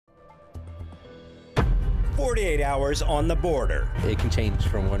48 hours on the border. It can change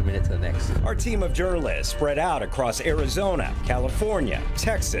from 1 minute to the next. Our team of journalists spread out across Arizona, California,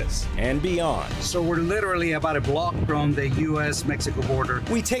 Texas, and beyond. So we're literally about a block from the U.S. Mexico border.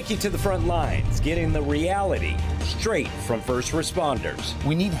 We take you to the front lines, getting the reality straight from first responders.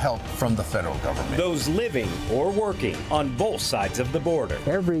 We need help from the federal government. Those living or working on both sides of the border.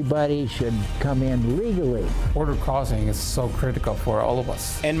 Everybody should come in legally. Border crossing is so critical for all of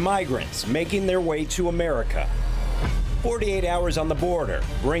us. And migrants making their way to America. 48 hours on the border,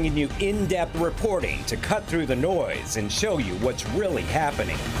 bringing you in-depth reporting to cut through the noise and show you what's really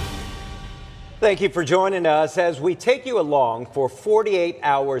happening. Thank you for joining us as we take you along for 48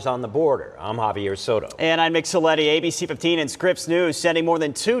 hours on the border. I'm Javier Soto. And I'm Nick Soletti. ABC15 and Scripps News sending more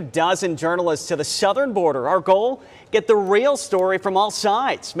than 24 journalists to the southern border. Our goal? Get the real story from all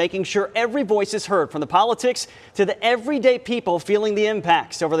sides, making sure every voice is heard, from the politics to the everyday people feeling the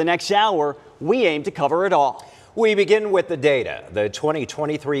impacts. Over the next hour, we aim to cover it all. We begin with the data. The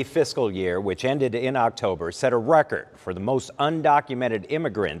 2023 fiscal year, which ended in October, set a record for the most undocumented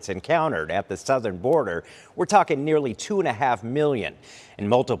immigrants encountered at the southern border. We're talking nearly 2.5 million. And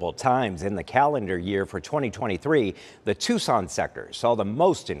multiple times in the calendar year for 2023, the Tucson sector saw the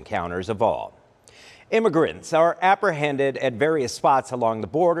most encounters of all. Immigrants are apprehended at various spots along the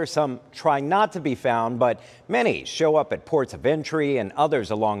border. Some try not to be found, but many show up at ports of entry and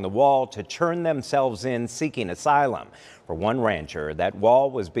others along the wall to turn themselves in seeking asylum. For one rancher, that wall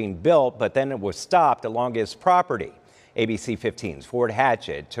was being built, but then it was stopped along his property. ABC15's Ford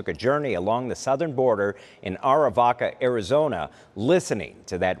Hatchett took a journey along the southern border in Arivaca, Arizona, listening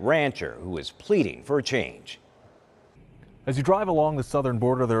to that rancher who is pleading for a change. As you drive along the southern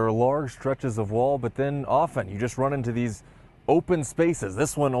border, there are large stretches of wall, but then often you just run into these open spaces.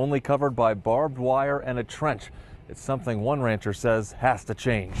 This one only covered by barbed wire and a trench. It's something one rancher says has to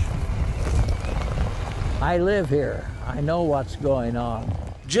change. I live here. I know what's going on.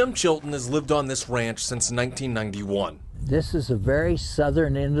 Jim Chilton has lived on this ranch since 1991. This is the very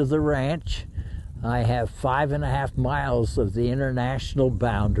southern end of the ranch. I have 5.5 miles of the international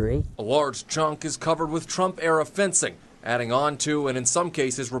boundary. A large chunk is covered with Trump-era fencing, adding on to and in some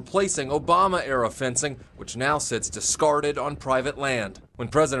cases replacing Obama-era fencing, which now sits discarded on private land. When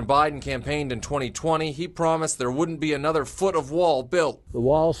President Biden campaigned in 2020, he promised there wouldn't be another foot of wall built. The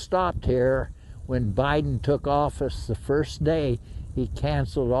wall stopped here when Biden took office. The first day, he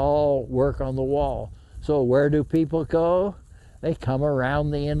canceled all work on the wall. So where do people go? They come around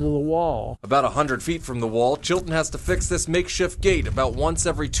the end of the wall. About 100 feet from the wall, Chilton has to fix this makeshift gate about once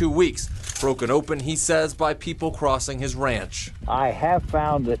every 2 weeks. Broken open, he says, by people crossing his ranch. I have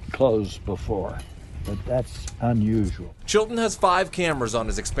found it closed before, but that's unusual. Chilton has 5 cameras on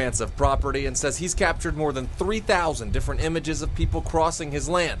his expansive property and says he's captured more than 3,000 different images of people crossing his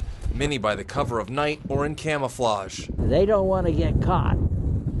land, many by the cover of night or in camouflage. They don't want to get caught.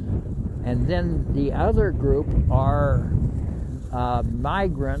 And then the other group are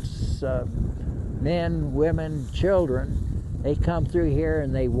migrants, men, women, children. They come through here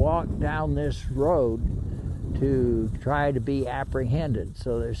and they walk down this road to try to be apprehended.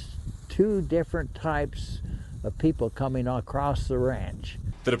 So there's 2 different types of people coming across the ranch.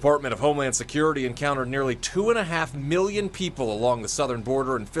 The Department of Homeland Security encountered nearly 2.5 million people along the southern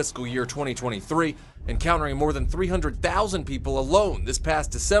border in fiscal year 2023, encountering more than 300,000 people alone this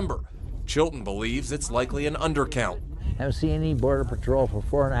past December. Chilton believes it's likely an undercount. Haven't seen any Border Patrol for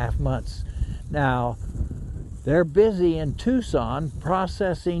 4.5 months. Now, they're busy in Tucson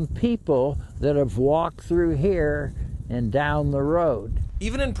processing people that have walked through here and down the road.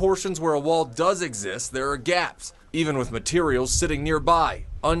 Even in portions where a wall does exist, there are gaps, even with materials sitting nearby,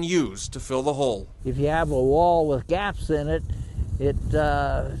 unused to fill the hole. If you have a wall with gaps in it, it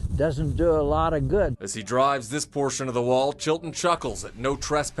doesn't do a lot of good. As he drives this portion of the wall, Chilton chuckles at no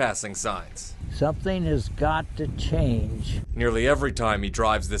trespassing signs. Something has got to change. Nearly every time he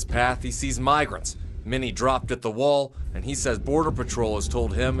drives this path, he sees migrants. Many dropped at the wall, and he says Border Patrol has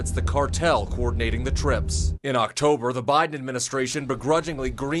told him it's the cartel coordinating the trips. In October, the Biden administration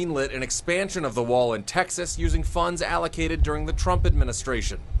begrudgingly greenlit an expansion of the wall in Texas using funds allocated during the Trump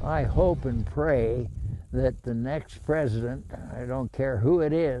administration. I hope and pray that the next president, I don't care who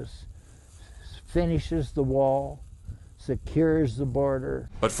it is, finishes the wall, secures the border.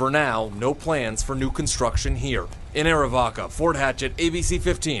 But for now, no plans for new construction here. In Arivaca, Ford Hatchett,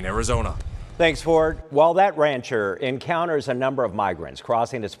 ABC15, Arizona. Thanks, Ford. While that rancher encounters a number of migrants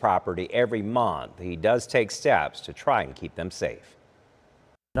crossing his property every month, he does take steps to try and keep them safe.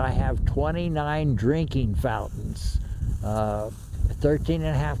 I have 29 drinking fountains,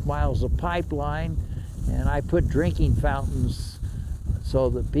 13.5 miles of pipeline, and I put drinking fountains so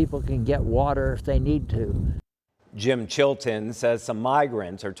that people can get water if they need to. Jim Chilton says some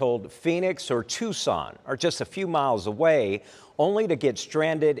migrants are told Phoenix or Tucson are just a few miles away, only to get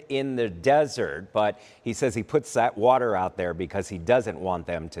stranded in the desert. But he says he puts that water out there because he doesn't want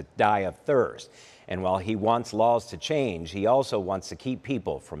them to die of thirst. And while he wants laws to change, he also wants to keep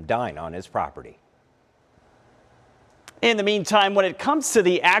people from dying on his property. In the meantime, when it comes to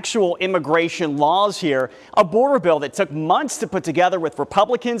the actual immigration laws here, a border bill that took months to put together with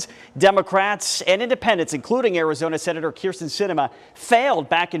Republicans, Democrats, and independents, including Arizona Senator Kyrsten Sinema, failed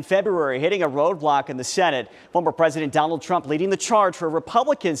back in February, hitting a roadblock in the Senate. Former President Donald Trump leading the charge for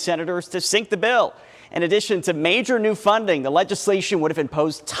Republican senators to sink the bill. In addition to major new funding, the legislation would have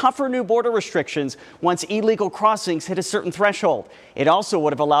imposed tougher new border restrictions once illegal crossings hit a certain threshold. It also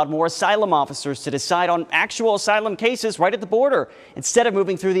would have allowed more asylum officers to decide on actual asylum cases right at the border instead of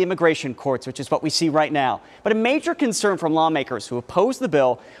moving through the immigration courts, which is what we see right now. But a major concern from lawmakers who opposed the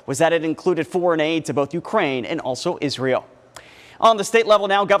bill was that it included foreign aid to both Ukraine and also Israel. On the state level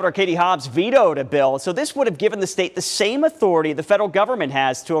now, Governor Katie Hobbs vetoed a bill, so this would have given the state the same authority the federal government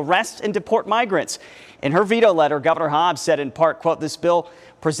has to arrest and deport migrants. In her veto letter, Governor Hobbs said in part, quote, "This bill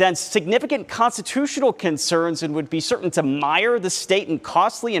presents significant constitutional concerns and would be certain to mire the state in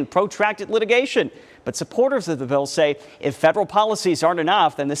costly and protracted litigation." But supporters of the bill say if federal policies aren't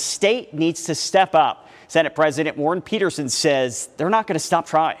enough, then the state needs to step up. Senate President Warren Peterson says they're not going to stop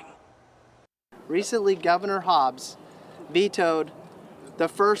trying. Recently, Governor Hobbs vetoed the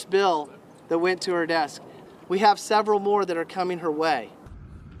first bill that went to her desk. We have several more that are coming her way.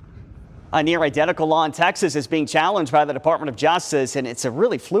 A near identical law in Texas is being challenged by the Department of Justice, and it's a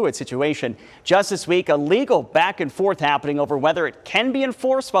really fluid situation. Just this week, a legal back and forth happening over whether it can be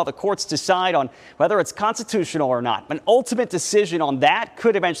enforced while the courts decide on whether it's constitutional or not. An ultimate decision on that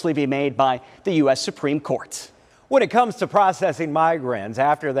could eventually be made by the U.S. Supreme Court. When it comes to processing migrants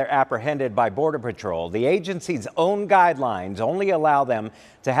after they're apprehended by Border Patrol, the agency's own guidelines only allow them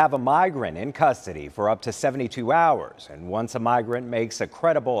to have a migrant in custody for up to 72 hours. And once a migrant makes a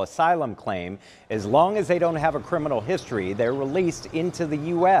credible asylum claim, as long as they don't have a criminal history, they're released into the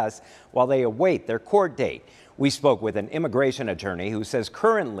U.S. while they await their court date. We spoke with an immigration attorney who says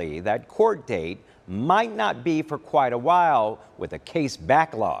currently that court date might not be for quite a while, with a case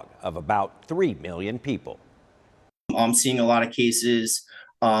backlog of about 3 million people. I'm seeing a lot of cases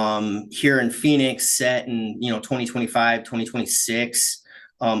here in Phoenix set in 2025, 2026.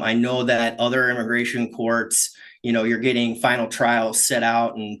 I know that other immigration courts, you're getting final trials set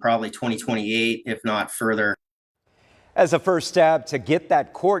out in probably 2028, if not further. As a first step to get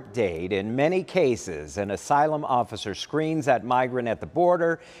that court date, in many cases, an asylum officer screens that migrant at the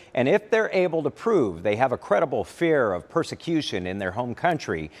border, and if they're able to prove they have a credible fear of persecution in their home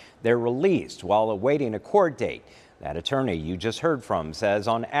country, they're released while awaiting a court date. That attorney you just heard from says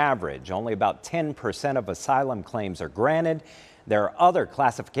on average, only about 10% of asylum claims are granted. There are other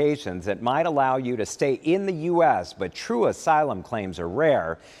classifications that might allow you to stay in the U.S., but true asylum claims are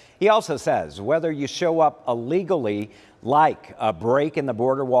rare. He also says whether you show up illegally, like a break in the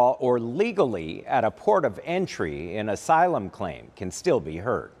border wall, or legally at a port of entry, an asylum claim can still be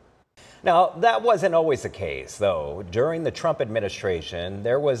heard. Now, that wasn't always the case, though. During the Trump administration,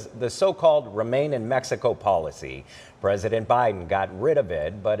 there was the so-called Remain in Mexico policy. President Biden got rid of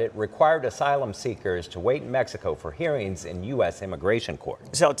it, but it required asylum seekers to wait in Mexico for hearings in U.S. immigration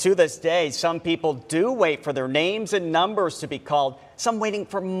court. So to this day, some people do wait for their names and numbers to be called, some waiting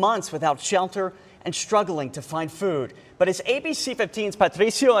for months without shelter and struggling to find food. But as ABC15's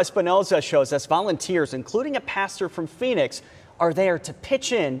Patricio Espinoza shows us, volunteers, including a pastor from Phoenix, are there to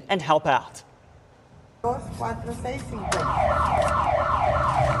pitch in and help out. The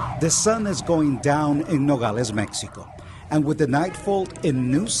sun is going down in Nogales, Mexico, and with the nightfall, a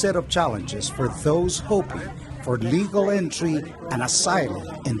new set of challenges for those hoping for legal entry and asylum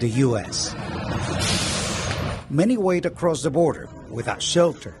in the U.S. Many wait across the border without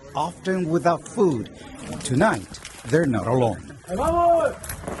shelter, often without food. Tonight, they're not alone.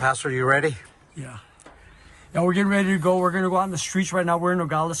 Pastor, you ready? Yeah. Yeah, we're getting ready to go. We're going to go out in the streets right now. We're in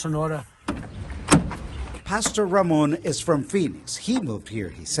Nogales, Sonora. Pastor Ramon is from Phoenix. He moved here,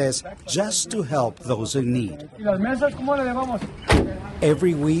 he says, just to help those in need.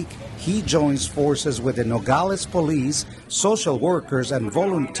 Every week, he joins forces with the Nogales police, social workers, and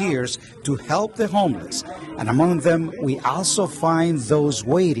volunteers to help the homeless. And among them, we also find those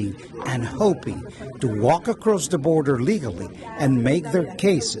waiting and hoping to walk across the border legally and make their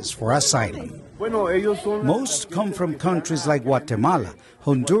cases for asylum. Most come from countries like Guatemala.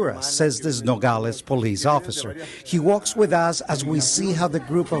 Honduras, says this Nogales police officer. He walks with us as we see how the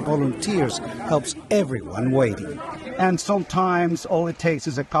group of volunteers helps everyone waiting. And sometimes all it takes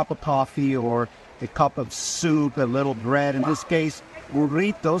is a cup of coffee or a cup of soup, a little bread. In this case,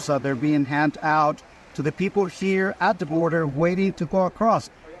 burritos they're being handed out to the people here at the border waiting to go across.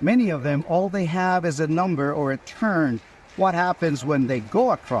 Many of them, all they have is a number or a turn. What happens when they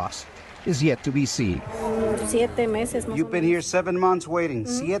go across is yet to be seen. 7 meses. You've been here 7 months waiting.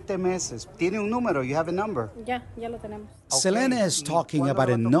 7 meses. Tiene un número, you have a number. Ya lo tenemos. Selena is talking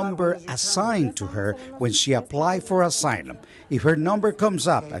about a number assigned to her when she applied for asylum. If her number comes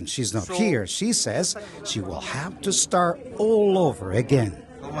up and she's not here, she says she will have to start all over again.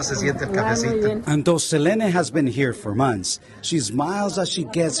 And though Selena has been here for months, she smiles as she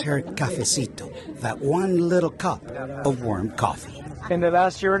gets her cafecito, that one little cup of warm coffee. In the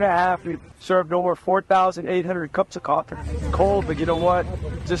last year and a half, we served over 4,800 cups of coffee. Cold, but you know what?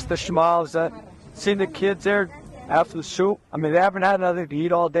 Just the smiles that seeing the kids there after the soup. I mean, they haven't had nothing to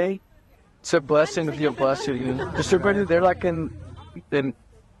eat all day. It's a blessing to be a blessing. You know? Just everybody, they're like in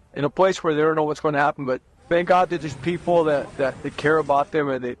a place where they don't know what's going to happen, but thank God that there's people that they care about them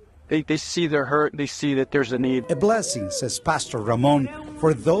and they see their hurt, they see that there's a need. A blessing, says Pastor Ramon,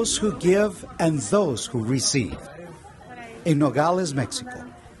 for those who give and those who receive. In Nogales, Mexico,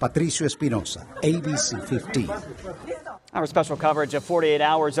 Patricio Espinosa, ABC 15. Our special coverage of 48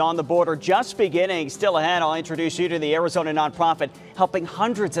 hours on the border just beginning. Still ahead, I'll introduce you to the Arizona nonprofit helping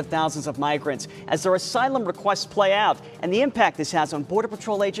hundreds of thousands of migrants as their asylum requests play out and the impact this has on Border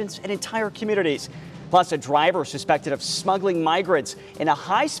Patrol agents and entire communities. Plus, a driver suspected of smuggling migrants in a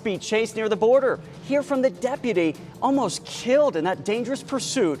high-speed chase near the border. Hear from the deputy almost killed in that dangerous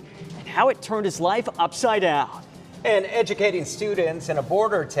pursuit and how it turned his life upside down. And educating students in a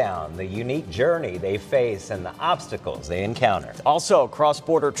border town, the unique journey they face and the obstacles they encounter. Also,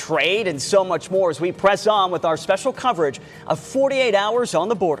 cross-border trade and so much more as we press on with our special coverage of 48 hours on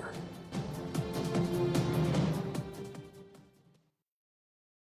the border.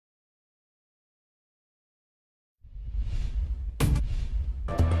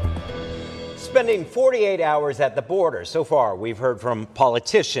 Spending 48 hours at the border. So far, we've heard from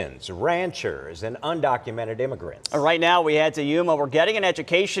politicians, ranchers, and undocumented immigrants. Right now, we head to Yuma, where getting an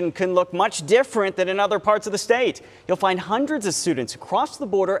education can look much different than in other parts of the state. You'll find hundreds of students across the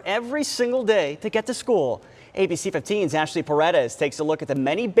border every single day to get to school. ABC 15's Ashley Paredes takes a look at the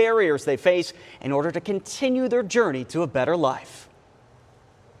many barriers they face in order to continue their journey to a better life.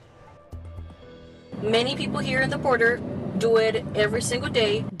 Many people here at the border do it every single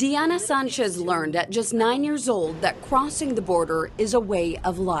day. Diana Sanchez learned at just 9 years old that crossing the border is a way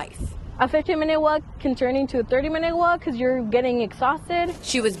of life. A 15-minute walk can turn into a 30-minute walk because you're getting exhausted.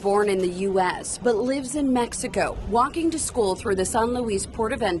 She was born in the U.S. but lives in Mexico, walking to school through the San Luis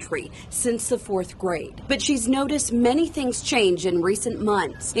port of entry since the 4th grade. But she's noticed many things change in recent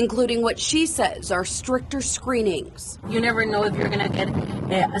months, including what she says are stricter screenings. You never know if you're going to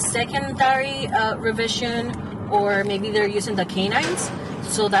get a secondary revision, or maybe they're using the canines.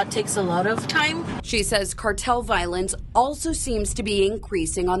 So that takes a lot of time. She says cartel violence also seems to be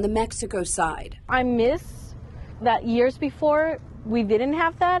increasing on the Mexico side. I miss that years before we didn't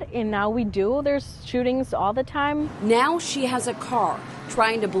have that, and now we do. There's shootings all the time. Now she has a car,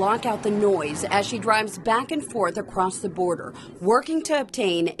 trying to block out the noise as she drives back and forth across the border, working to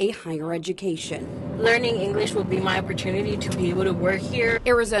obtain a higher education. Learning English will be my opportunity to be able to work here.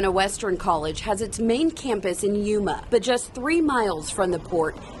 Arizona Western College has its main campus in Yuma, but just 3 miles from the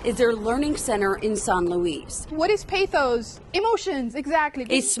port is their learning center in San Luis. What is pathos? Emotions, exactly.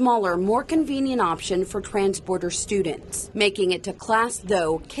 A smaller, more convenient option for transborder students. Making it to class,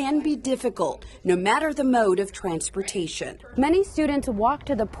 though, can be difficult, no matter the mode of transportation. Many students walk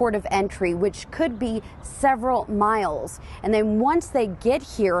to the port of entry, which could be several miles. And then once they get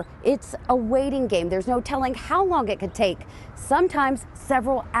here, it's a waiting game. There's no telling how long it could take, sometimes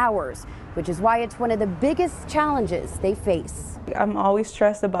several hours, which is why it's one of the biggest challenges they face. I'm always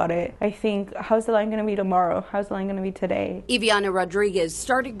stressed about it. I think, how's the line going to be tomorrow? How's the line going to be today? Iviana Rodriguez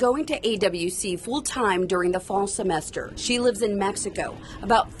started going to AWC full-time during the fall semester. She lives in Mexico,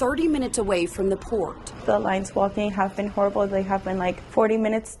 about 30 minutes away from the port. The lines walking have been horrible. They have been like 40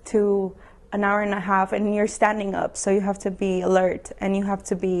 minutes to an hour and a half, and you're standing up, so you have to be alert and you have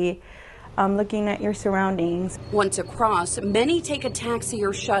to be looking at your surroundings. Once across, many take a taxi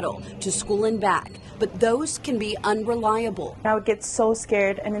or shuttle to school and back, but those can be unreliable. I would get so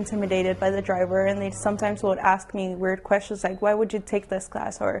scared and intimidated by the driver, and they sometimes would ask me weird questions like, why would you take this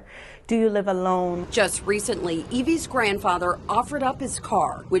class, or do you live alone? Just recently, Evie's grandfather offered up his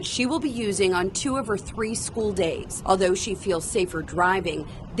car, which she will be using on 2 of her 3 school days. Although she feels safer driving,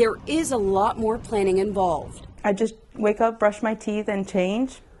 there is a lot more planning involved. I just wake up, brush my teeth, and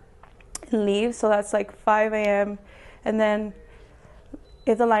change, and leave. So that's like 5 a.m. And then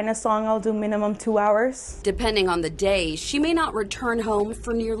if the line is long, I'll do minimum 2 hours. Depending on the day, she may not return home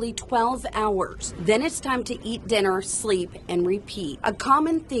for nearly 12 hours. Then it's time to eat dinner, sleep, and repeat. A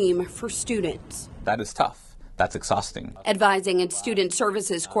common theme for students. That is tough. That's exhausting. Advising and Student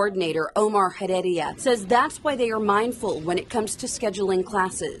Services Coordinator Omar Heredia says that's why they are mindful when it comes to scheduling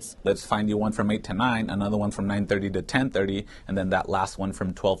classes. Let's find you one from 8 to 9, another one from 9:30 to 10:30, and then that last one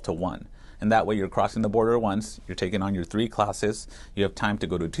from 12 to 1. And that way you're crossing the border once, you're taking on your 3 classes, you have time to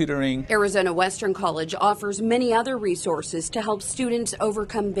go to tutoring. Arizona Western College offers many other resources to help students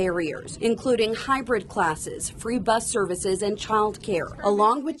overcome barriers, including hybrid classes, free bus services, and childcare,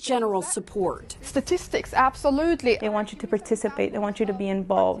 along with general support. Statistics, absolutely. They want you to participate, they want you to be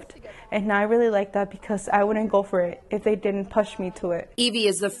involved. And I really like that because I wouldn't go for it if they didn't push me to it. Evie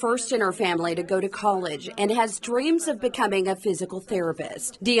is the first in her family to go to college and has dreams of becoming a physical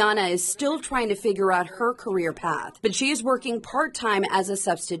therapist. Deanna is still trying to figure out her career path, but she is working part-time as a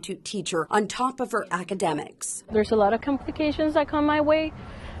substitute teacher on top of her academics. There's a lot of complications that come my way,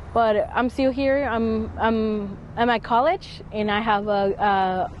 but I'm still here. I'm at college, and I have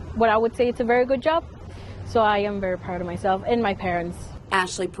what I would say it's a very good job. So I am very proud of myself and my parents.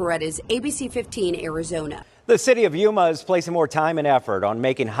 Ashley Paredes, ABC15 Arizona. The city of Yuma is placing more time and effort on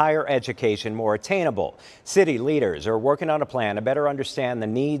making higher education more attainable. City leaders are working on a plan to better understand the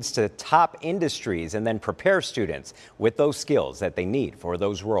needs to top industries and then prepare students with those skills that they need for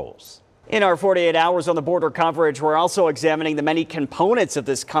those roles. In our 48 hours on the border coverage, we're also examining the many components of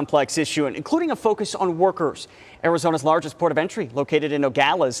this complex issue, including a focus on workers. Arizona's largest port of entry, located in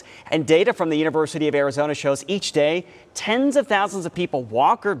Nogales, and data from the University of Arizona shows each day tens of thousands of people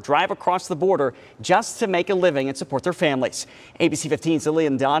walk or drive across the border just to make a living and support their families. ABC 15's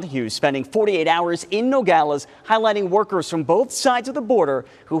Lillian Donahue spending 48 hours in Nogales, highlighting workers from both sides of the border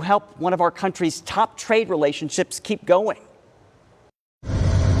who help one of our country's top trade relationships keep going.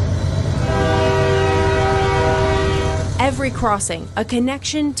 Every crossing, a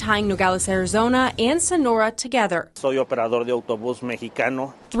connection tying Nogales, Arizona and Sonora together. Soy operador de autobús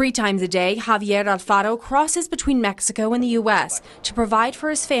mexicano. 3 times a day, Javier Alfaro crosses between Mexico and the U.S. to provide for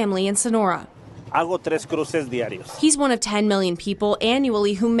his family in Sonora. Hago 3 cruces diarios. He's one of 10 million people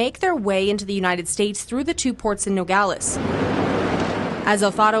annually who make their way into the United States through the 2 ports in Nogales. As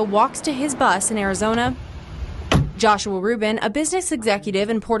Alfaro walks to his bus in Arizona, Joshua Rubin, a business executive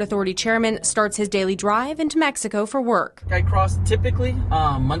and Port Authority chairman, starts his daily drive into Mexico for work. I cross typically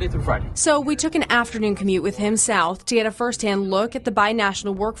Monday through Friday. So we took an afternoon commute with him south to get a first-hand look at the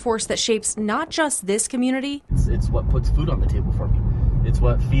binational workforce that shapes not just this community. It's what puts food on the table for me. It's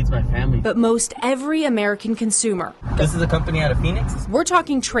what feeds my family. But most every American consumer. This is a company out of Phoenix. We're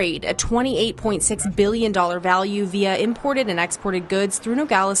talking trade, a $28.6 billion value via imported and exported goods through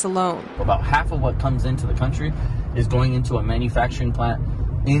Nogales alone. About half of what comes into the country is going into a manufacturing plant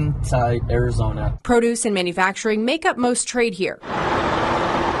inside Arizona. Produce and manufacturing make up most trade here.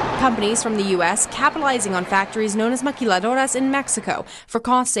 Companies from the U.S. capitalizing on factories known as maquiladoras in Mexico for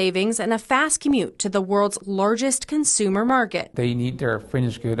cost savings and a fast commute to the world's largest consumer market. They need their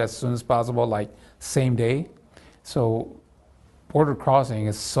finished good as soon as possible, like same day. So border crossing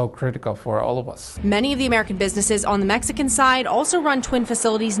is so critical for all of us. Many of the American businesses on the Mexican side also run twin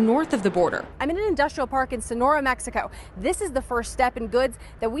facilities north of the border. I'm in an industrial park in Sonora, Mexico. This is the first step in goods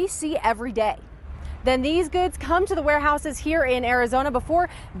that we see every day. Then these goods come to the warehouses here in Arizona before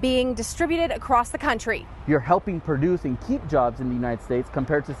being distributed across the country. You're helping produce and keep jobs in the United States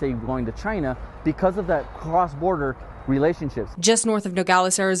compared to, say, going to China because of that cross-border relationships. Just north of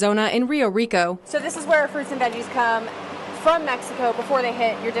Nogales, Arizona in Rio Rico. So this is where fruits and veggies come from Mexico before they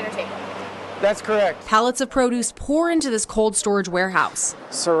hit your dinner table. That's correct. Pallets of produce pour into this cold storage warehouse.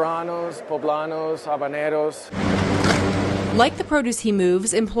 Serranos, poblanos, habaneros. Like the produce he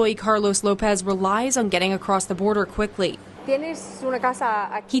moves, employee Carlos Lopez relies on getting across the border quickly.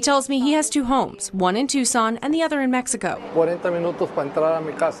 He tells me he has 2 homes, one in Tucson and the other in Mexico, 40 minutos para entrar a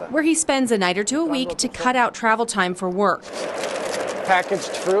mi casa. where he spends a night or 2 a week to cut out travel time for work. Packaged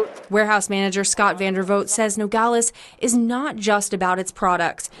fruit. Warehouse manager Scott Vandervoot says Nogales is not just about its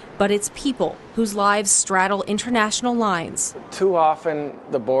products, but its people whose lives straddle international lines. Too often,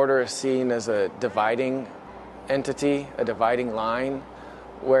 the border is seen as a dividing entity, a dividing line,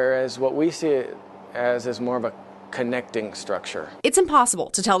 whereas what we see it as is more of a connecting structure. It's impossible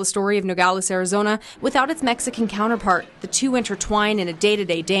to tell the story of Nogales, Arizona without its Mexican counterpart. The 2 intertwine in a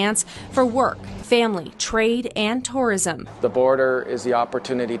day-to-day dance for work, family, trade, and tourism. The border is the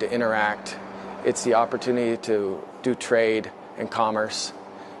opportunity to interact. It's the opportunity to do trade and commerce.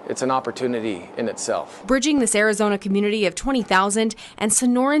 It's an opportunity in itself. Bridging this Arizona community of 20,000 and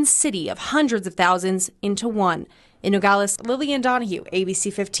Sonoran city of hundreds of thousands into one. In Nogales, Lillian Donahue,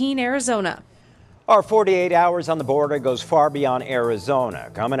 ABC 15 Arizona. Our 48 hours on the border goes far beyond Arizona.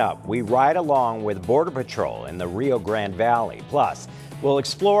 Coming up, we ride along with Border Patrol in the Rio Grande Valley. Plus, we'll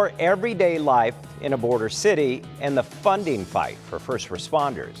explore everyday life in a border city and the funding fight for first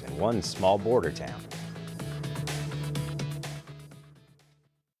responders in one small border town.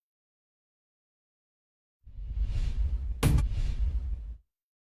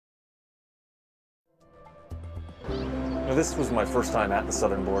 This was my first time at the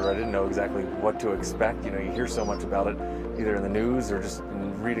southern border. I didn't know exactly what to expect. You hear so much about it either in the news or just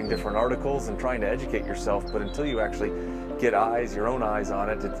in reading different articles and trying to educate yourself, but until you actually get your own eyes on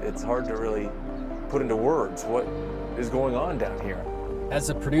it, it's hard to really put into words what is going on down here. As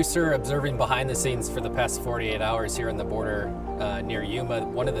a producer observing behind the scenes for the past 48 hours here on the border near Yuma,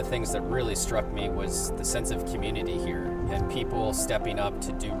 one of the things that really struck me was the sense of community here and people stepping up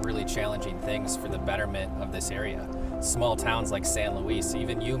to do really challenging things for the betterment of this area. Small towns like San Luis,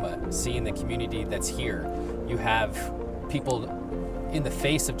 even Yuma, seeing the community that's here. You have people in the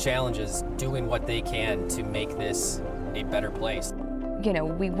face of challenges doing what they can to make this a better place.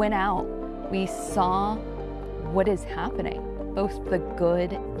 We went out, we saw what is happening, both the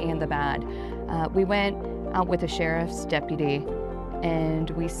good and the bad. We went out with a sheriff's deputy and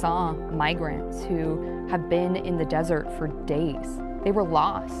we saw migrants who have been in the desert for days. They were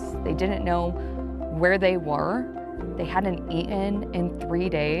lost. They didn't know where they were. They hadn't eaten in 3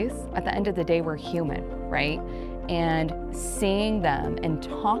 days. At the end of the day, we're human, right? And seeing them and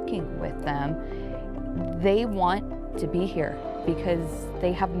talking with them, they want to be here because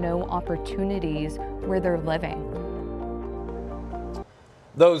they have no opportunities where they're living.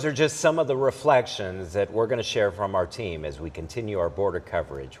 Those are just some of the reflections that we're going to share from our team as we continue our border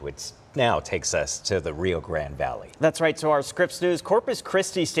coverage, which now takes us to the Rio Grande Valley. That's right. So our Scripps News Corpus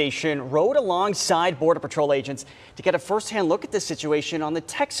Christi station rode alongside Border Patrol agents to get a firsthand look at the situation on the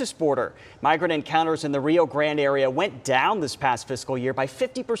Texas border. Migrant encounters in the Rio Grande area went down this past fiscal year by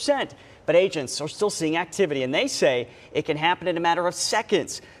 50%. But agents are still seeing activity, and they say it can happen in a matter of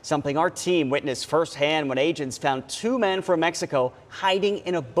seconds, something our team witnessed firsthand when agents found 2 men from Mexico hiding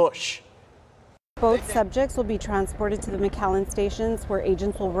in a bush. Both subjects will be transported to the McAllen stations where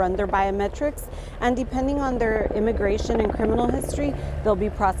agents will run their biometrics, and depending on their immigration and criminal history, they'll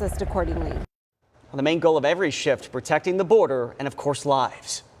be processed accordingly. Well, the main goal of every shift, protecting the border and, of course,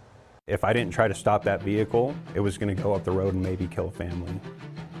 lives. If I didn't try to stop that vehicle, it was going to go up the road and maybe kill a family.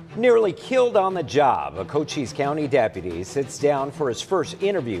 Nearly killed on the job, a Cochise County deputy sits down for his first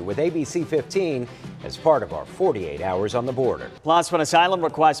interview with ABC 15 as part of our 48 hours on the border. Plus, when asylum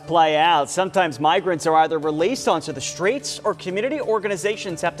requests play out, sometimes migrants are either released onto the streets or community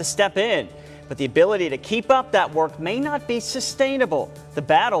organizations have to step in. But the ability to keep up that work may not be sustainable. The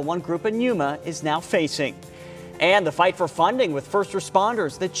battle one group in Yuma is now facing. And the fight for funding with first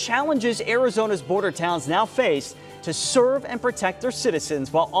responders, the challenges Arizona's border towns now face to serve and protect their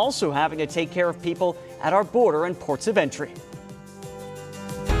citizens while also having to take care of people at our border and ports of entry.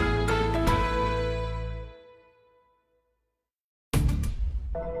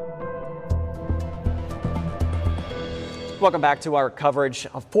 Welcome back to our coverage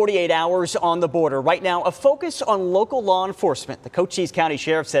of 48 hours on the border. Right now, a focus on local law enforcement. The Cochise County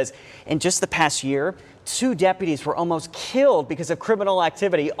Sheriff says in just the past year, 2 deputies were almost killed because of criminal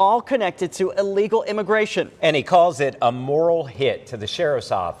activity, all connected to illegal immigration. And he calls it a moral hit to the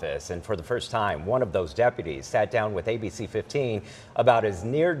sheriff's office. And for the first time, one of those deputies sat down with ABC 15 about his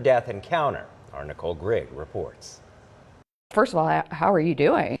near-death encounter. Our Nicole Grigg reports. First of all, how are you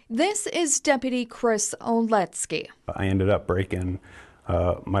doing? This is Deputy Chris Oletsky. I ended up breaking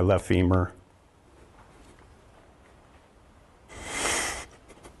my left femur.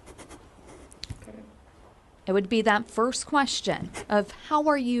 It would be that first question of how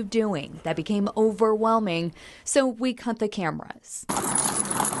are you doing that became overwhelming, so we cut the cameras.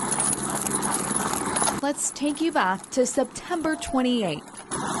 Let's take you back to September 28th.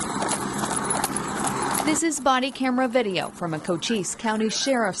 This is body camera video from a Cochise County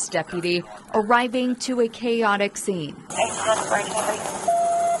Sheriff's deputy arriving to a chaotic scene.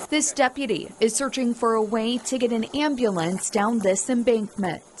 This deputy is searching for a way to get an ambulance down this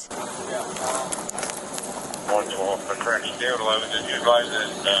embankment.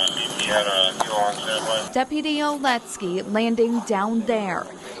 Deputy Oletsky landing down there.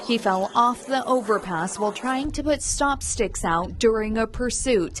 He fell off the overpass while trying to put stop sticks out during a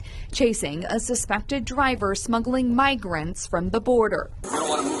pursuit, chasing a suspected driver smuggling migrants from the border. We don't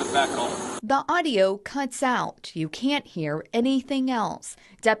want to move it back home. The audio cuts out. You can't hear anything else.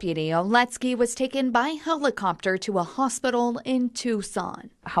 Deputy Oletsky was taken by helicopter to a hospital in Tucson.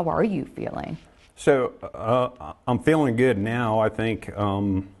 How are you feeling? So I'm feeling good now. I think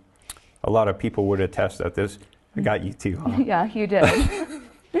a lot of people would attest that this. I got you too, huh? Yeah, you did.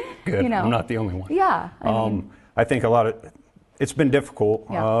 Good. You know. I'm not the only one. Yeah. I think it's been difficult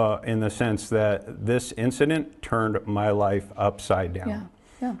in the sense that this incident turned my life upside down. Yeah.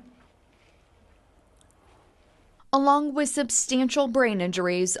 Yeah. Along with substantial brain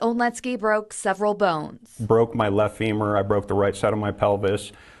injuries, Oletsky broke several bones. Broke my left femur, I broke the right side of my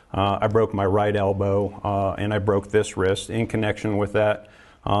pelvis, I broke my right elbow, and I broke this wrist in connection with that.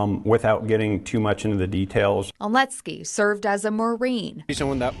 Without getting too much into the details. Oletsky served as a Marine. The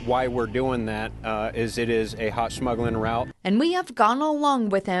reason why we're doing that is it is a hot smuggling route. And we have gone along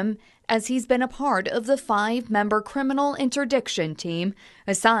with him as he's been a part of the 5-member criminal interdiction team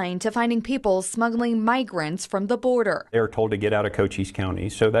assigned to finding people smuggling migrants from the border. They're told to get out of Cochise County,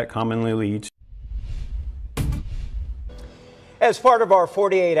 so that commonly leads. As part of our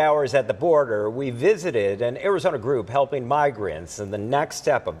 48 hours at the border, we visited an Arizona group helping migrants in the next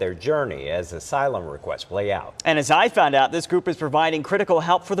step of their journey as asylum requests play out. And as I found out, this group is providing critical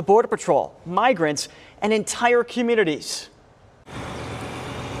help for the Border Patrol, migrants, and entire communities.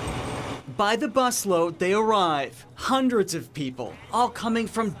 By the busload, they arrive. Hundreds of people, all coming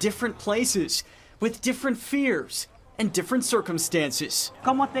from different places, with different fears and different circumstances.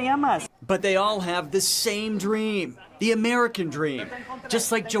 ¿Cómo te llamas? But they all have the same dream, the American dream,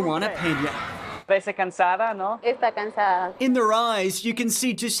 just like Joanna Pena. Parece cansada, ¿no? Está cansada. In their eyes, you can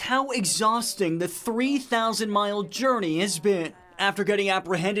see just how exhausting the 3,000-mile journey has been. After getting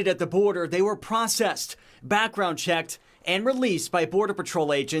apprehended at the border, they were processed, background checked, and released by Border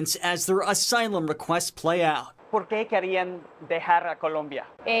Patrol agents as their asylum requests play out. ¿Por qué querían dejar a Colombia?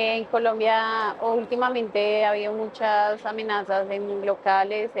 En Colombia últimamente había muchas amenazas en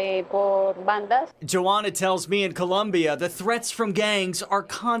locales por bandas. Joanna tells me in Colombia the threats from gangs are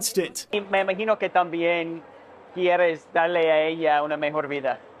constant. Y me imagino que también quieres darle a ella una mejor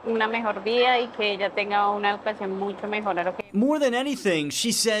vida. Una mejor vida y que ella tenga una educación mucho mejor. More than anything,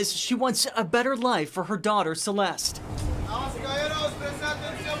 she says she wants a better life for her daughter Celeste.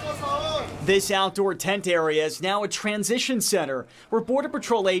 This outdoor tent area is now a transition center where Border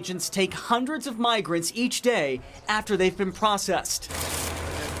Patrol agents take hundreds of migrants each day after they've been processed.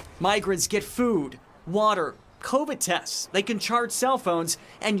 Migrants get food, water, COVID tests. They can charge cell phones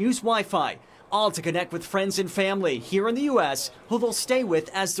and use Wi-Fi, all to connect with friends and family here in the U.S. who they'll stay with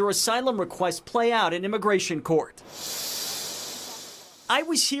as their asylum requests play out in immigration court. I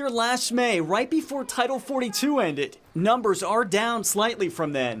was here last May, right before Title 42 ended. Numbers are down slightly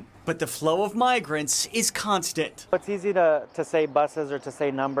from then, but the flow of migrants is constant. It's easy to say buses or to say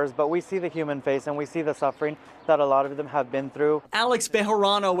numbers, but we see the human face and we see the suffering that a lot of them have been through. Alex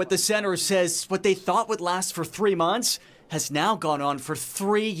Bejarano with the center says what they thought would last for 3 months has now gone on for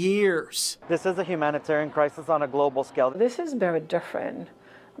 3 years. This is a humanitarian crisis on a global scale. This is very different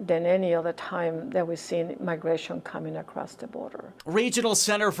than any other time that we've seen migration coming across the border. Regional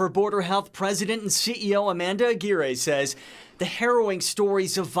Center for Border Health President and CEO Amanda Aguirre says the harrowing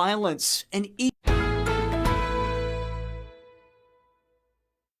stories of violence and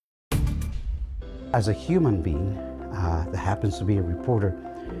As a human being that happens to be a reporter,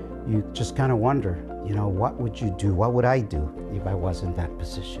 you just kind of wonder, you know, what would you do? What would I do if I was in that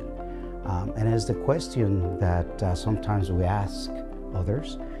position? And it's the question that sometimes we ask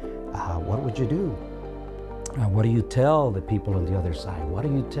others, what would you do? What do you tell the people on the other side? What do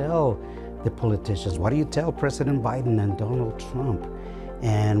you tell the politicians? What do you tell President Biden and Donald Trump?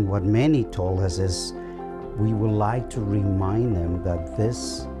 And what many told us is, we would like to remind them that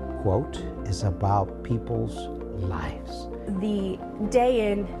this quote is about people's lives. The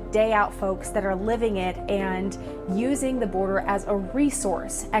day in, day out folks that are living it and using the border as a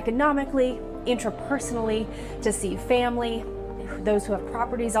resource, economically, intrapersonally, to see family, those who have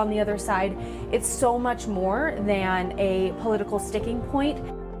properties on the other side. It's so much more than a political sticking point.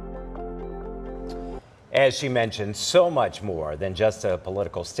 As she mentioned, so much more than just a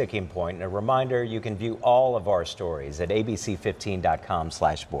political sticking point. And a reminder, you can view all of our stories at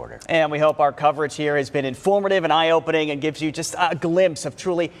abc15.com/border. And we hope our coverage here has been informative and eye-opening and gives you just a glimpse of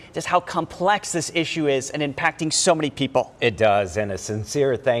truly just how complex this issue is and impacting so many people. It does. And a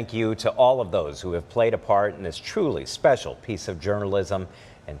sincere thank you to all of those who have played a part in this truly special piece of journalism.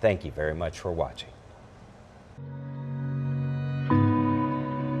 And thank you very much for watching.